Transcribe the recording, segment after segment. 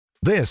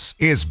This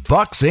is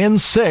Bucks in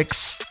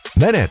 6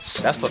 minutes.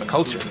 That's for the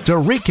culture. To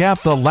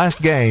recap the last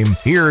game,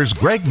 here's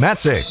Greg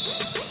Matzik.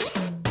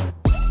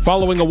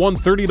 Following a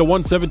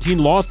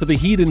 130-117 loss to the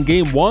Heat in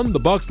Game 1, the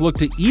Bucks look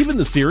to even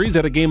the series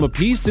at a game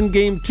apiece in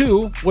Game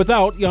 2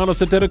 without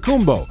Giannis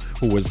Antetokounmpo,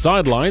 who was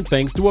sidelined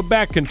thanks to a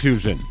back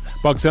contusion.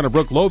 Bucks center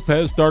Brook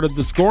Lopez started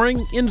the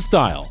scoring in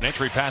style. An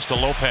entry pass to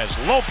Lopez.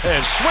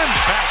 Lopez swims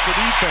past the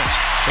defense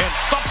and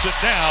thumps it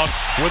down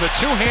with a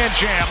two-hand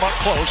jam up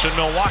close, and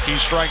Milwaukee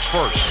strikes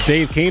first.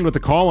 Dave Kane with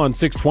the call on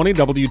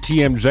 620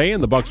 WTMJ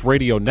and the Bucks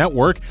radio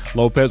network.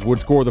 Lopez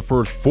would score the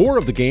first 4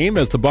 of the game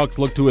as the Bucks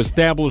look to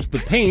establish the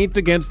paint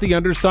against the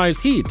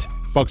undersized Heat.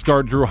 Bucks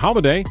guard Drew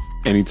Holiday.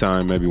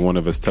 Anytime maybe one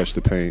of us touch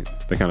the paint,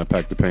 they kind of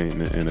pack the paint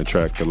and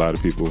attract a lot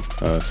of people.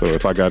 So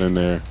if I got in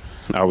there,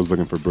 I was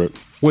looking for Brook.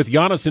 With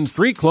Giannis in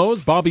street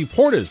clothes, Bobby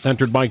Portis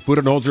entered Mike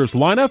Budenholzer's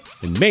lineup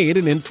and made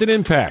an instant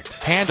impact.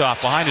 Handoff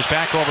behind his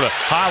back over to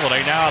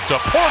Holiday. Now to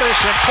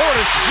Portis, and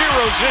Portis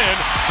zeroes in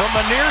from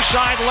the near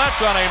side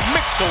left on a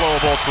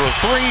Michelob Ultra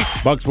 3.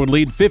 Bucks would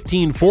lead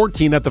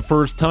 15-14 at the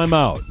first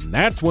timeout, and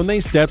that's when they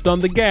stepped on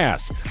the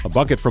gas. A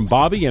bucket from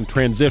Bobby and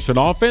transition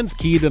offense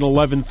keyed an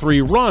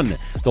 11-3 run.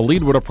 The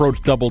lead would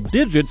approach double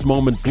digits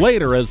moments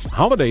later as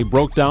Holiday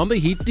broke down the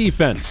Heat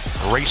defense.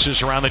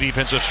 Races around the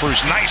defensive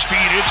Strus. Nice feed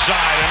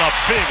inside and a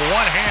big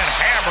one-hand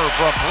hammer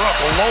from Brook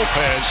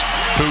Lopez,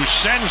 who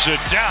sends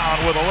it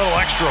down with a little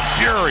extra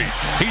fury.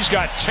 He's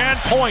got 10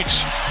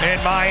 points,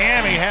 and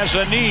Miami has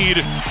a need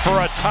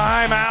for a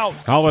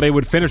timeout. Holiday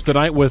would finish the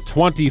night with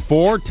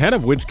 24, 10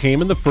 of which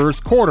came in the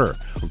first quarter.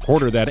 A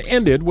quarter that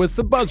ended with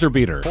the buzzer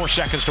beater. 4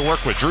 seconds to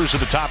work with. Drew's at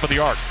the top of the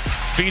arc.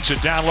 Feeds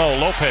it down low.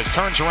 Lopez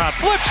turns around,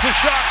 flips the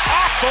shot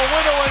off the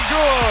window and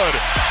good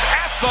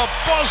at the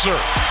buzzer.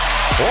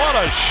 What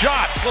a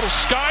shot. Little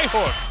sky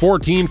hook.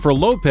 14 for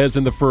Lopez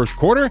in the first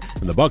quarter,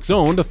 and the Bucks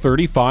owned a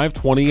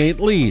 35-28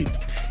 lead.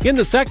 In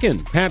the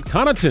second, Pat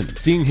Connaughton,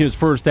 seeing his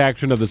first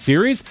action of the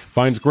series,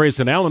 finds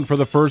Grayson Allen for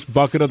the first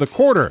bucket of the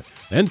quarter.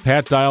 Then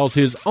Pat dials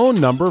his own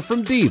number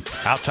from deep.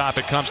 Out top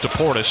it comes to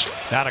Portis.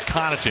 Now to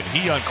Connaughton.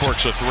 He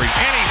uncorks a 3, and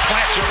he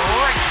plants it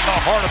right in the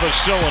heart of the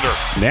cylinder.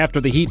 And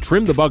after the Heat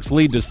trimmed the Bucks'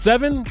 lead to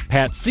 7,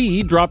 Pat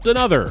C. dropped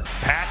another.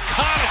 Pat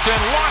Connaughton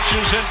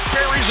launches and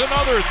buries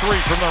another 3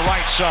 from the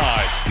right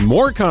side.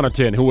 More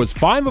Connaughton, who was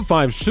 5 of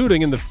 5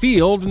 shooting in the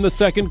field in the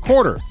second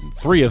quarter, and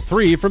 3 of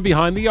 3 from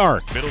behind the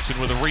arc. Middleton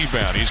with a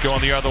rebound. He's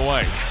going the other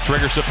way.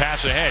 Triggers the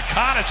pass ahead.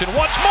 Connaughton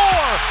once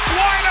more.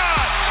 Why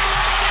not?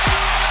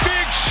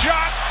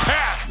 Shot,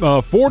 Pat.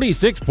 A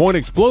 46-point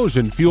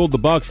explosion fueled the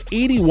Bucks'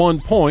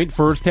 81-point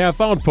first-half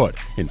output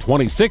and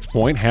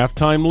 26-point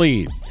halftime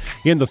lead.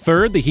 In the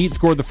third, the Heat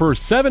scored the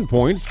first 7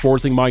 points,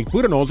 forcing Mike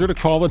Budenholzer to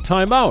call a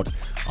timeout.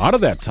 Out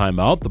of that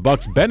timeout, the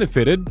Bucks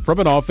benefited from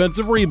an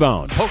offensive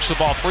rebound. Pokes the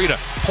ball 3 to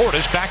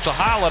Portis, back to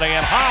Holiday,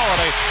 and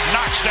Holiday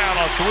knocks down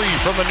a 3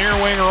 from the near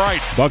wing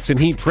right. Bucks and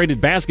Heat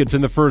traded baskets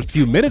in the first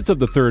few minutes of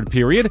the third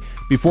period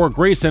before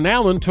Grayson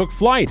Allen took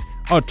flight.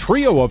 A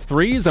trio of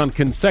threes on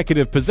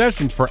consecutive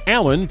possessions for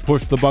Allen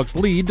pushed the Bucks'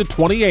 lead to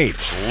 28.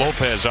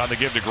 Lopez on the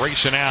give to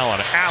Grayson Allen.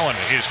 Allen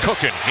is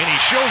cooking, and he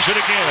shows it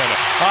again.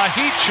 A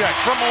heat check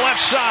from the left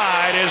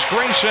side as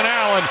Grayson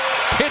Allen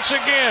hits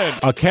again.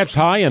 A catch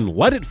high and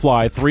let it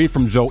fly 3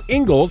 from Joe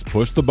Ingles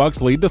pushed the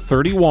Bucks' lead to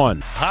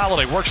 31.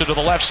 Holiday works it to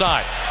the left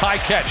side. High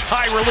catch,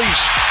 high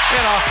release,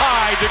 and a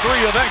high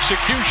degree of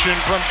execution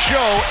from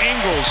Joe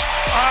Ingles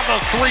on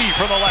the 3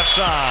 from the left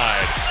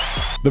side.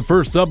 The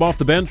first sub off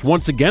the bench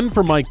once again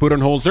for Mike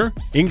Budenholzer.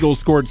 Ingles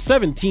scored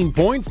 17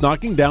 points,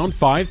 knocking down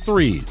 5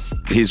 threes.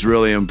 He's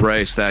really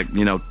embraced that,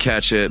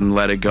 catch it and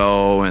let it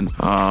go, and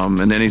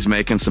then he's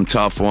making some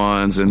tough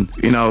ones. And,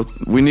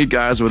 we need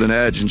guys with an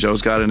edge, and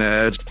Joe's got an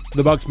edge.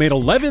 The Bucks made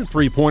 11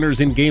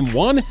 three-pointers in Game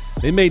 1.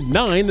 They made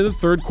 9 in the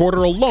third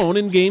quarter alone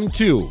in Game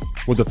 2.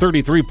 With a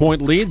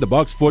 33-point lead, the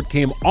Bucks' foot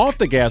came off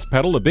the gas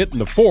pedal a bit in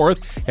the fourth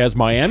as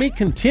Miami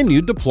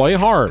continued to play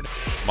hard.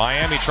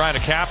 Miami trying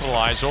to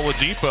capitalize.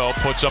 Oladipo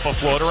puts up a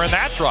floater, and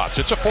that drops.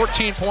 It's a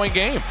 14-point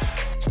game.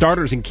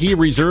 Starters and key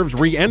reserves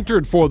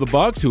re-entered for the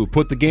Bucks, who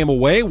put the game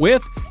away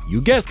with,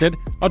 you guessed it,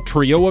 a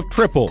trio of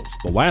triples,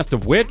 the last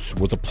of which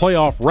was a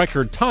playoff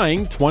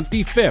record-tying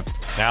 25th.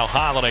 Now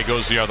Holiday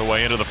goes the other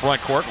way into the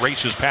front court,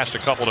 races past a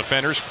couple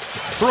defenders,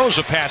 throws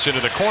a pass into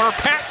the corner.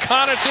 Pat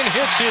Connaughton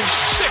hits his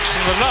 6th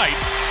of the night,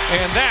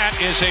 and that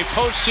is a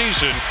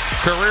postseason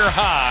career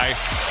high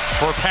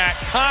for Pat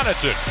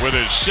Connaughton with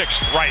his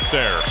 6th right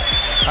there.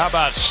 How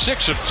about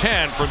 6 of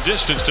 10 from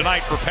distance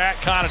tonight for Pat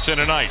Connaughton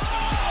tonight?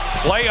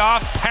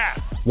 Playoff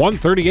Pat.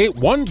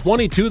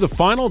 138-122 the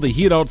final. The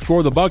Heat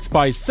outscore the Bucks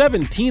by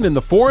 17 in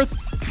the fourth.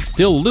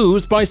 Still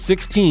lose by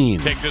 16.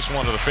 Take this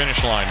one to the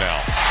finish line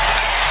now.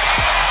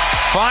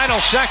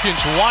 Final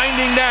seconds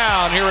winding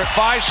down here at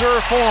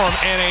Fiserv Forum,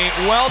 and a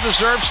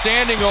well-deserved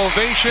standing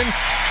ovation.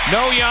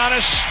 No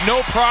Giannis,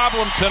 no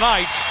problem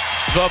tonight.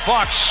 The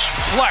Bucks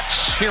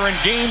flex here in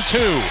Game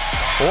 2.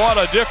 What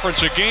a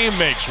difference a game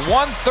makes.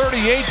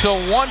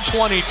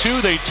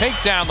 138-122. They take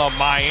down the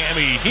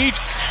Miami Heat,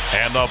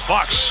 and the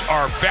Bucks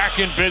are back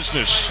in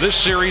business. This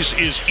series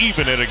is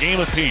even at a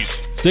game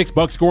apiece. 6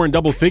 Bucks score in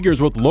double figures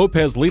with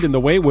Lopez leading the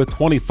way with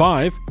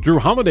 25. Drew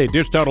Holiday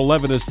dished out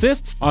 11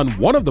 assists on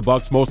one of the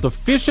Bucks' most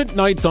efficient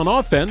nights on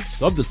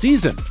offense of the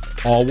season,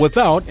 all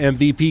without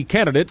MVP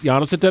candidate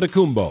Giannis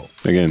Antetokounmpo.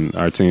 Again,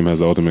 our team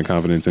has ultimate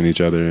confidence in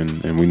each other,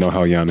 and we know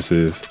how Giannis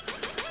is.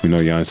 We know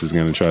Giannis is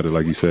going to try to,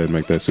 like you said,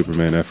 make that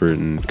Superman effort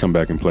and come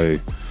back and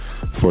play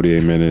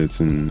 48 minutes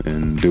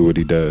and do what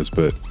he does.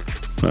 But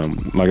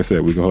like I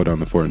said, we can hold down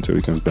the fort until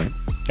he comes back.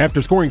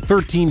 After scoring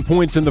 13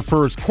 points in the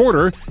first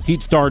quarter,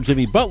 Heat star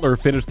Jimmy Butler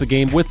finished the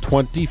game with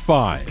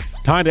 25.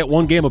 Tied at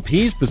 1 game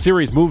apiece, the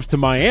series moves to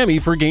Miami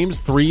for games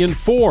 3 and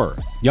 4.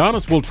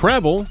 Giannis will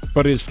travel,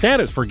 but his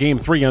status for game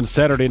 3 on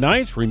Saturday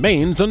night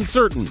remains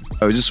uncertain.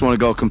 We just want to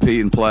go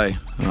compete and play.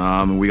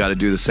 We got to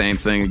do the same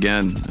thing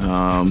again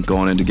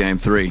going into game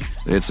 3.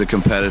 It's a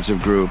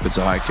competitive group. It's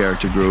a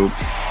high-character group.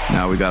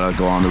 Now we got to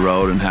go on the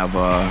road and have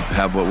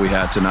what we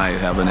had tonight,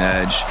 have an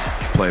edge,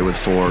 play with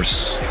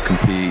force,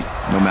 compete,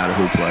 no matter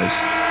who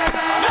plays.